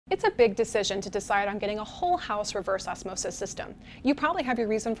It's a big decision to decide on getting a whole house reverse osmosis system. You probably have your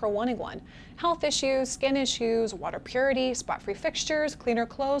reason for wanting one. Health issues, skin issues, water purity, spot-free fixtures, cleaner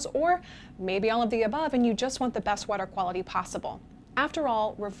clothes, or maybe all of the above and you just want the best water quality possible. After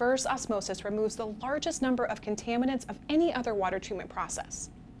all, reverse osmosis removes the largest number of contaminants of any other water treatment process.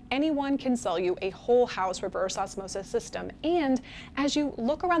 Anyone can sell you a whole house reverse osmosis system, and as you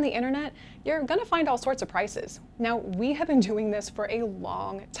look around the internet, you're gonna find all sorts of prices. Now, we have been doing this for a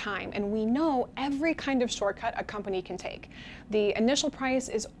long time, and we know every kind of shortcut a company can take. The initial price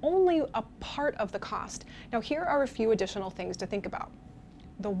is only a part of the cost. Now, here are a few additional things to think about.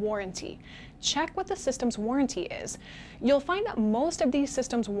 The warranty. Check what the system's warranty is. You'll find that most of these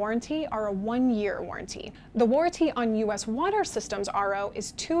systems' warranty are a 1-year warranty. The warranty on US water systems RO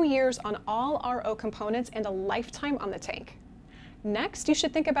is 2 years on all RO components and a lifetime on the tank. Next, you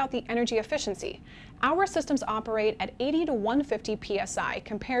should think about the energy efficiency. Our systems operate at 80 to 150 psi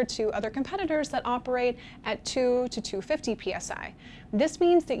compared to other competitors that operate at 2 to 250 psi. This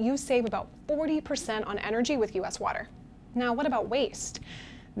means that you save about 40% on energy with US water. Now, what about waste?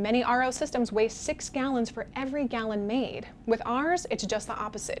 Many RO systems waste 6 gallons for every gallon made. With ours, it's just the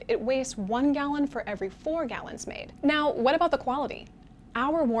opposite. It wastes 1 gallon for every 4 gallons made. Now, what about the quality?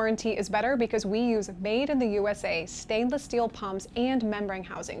 Our warranty is better because we use made in the USA stainless steel pumps and membrane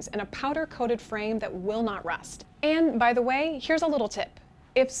housings and a powder-coated frame that will not rust. And by the way, here's a little tip.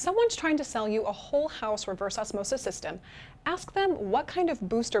 If someone's trying to sell you a whole house reverse osmosis system, ask them what kind of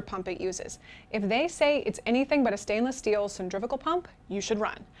booster pump it uses. If they say it's anything but a stainless steel centrifugal pump, you should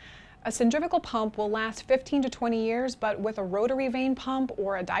run. A centrifugal pump will last 15 to 20 years, but with a rotary vane pump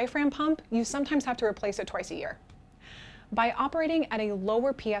or a diaphragm pump, you sometimes have to replace it twice a year. By operating at a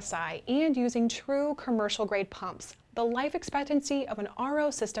lower PSI and using true commercial grade pumps, the life expectancy of an RO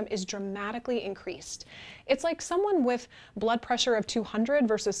system is dramatically increased. It's like someone with blood pressure of 200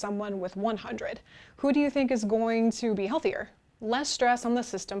 versus someone with 100. Who do you think is going to be healthier? Less stress on the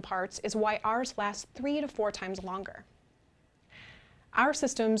system parts is why ours lasts 3 to 4 times longer. Our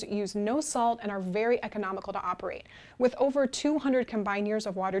systems use no salt and are very economical to operate. With over 200 combined years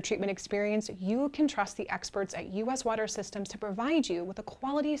of water treatment experience, you can trust the experts at US Water Systems to provide you with a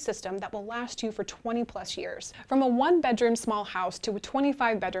quality system that will last you for 20+ years. From a 1-bedroom small house to a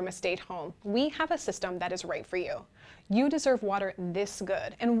 25-bedroom estate home, we have a system that is right for you. You deserve water this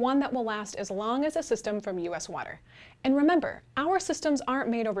good, and one that will last as long as a system from US Water. And remember, our systems aren't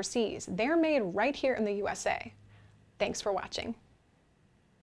made overseas. They're made right here in the USA. Thanks for watching.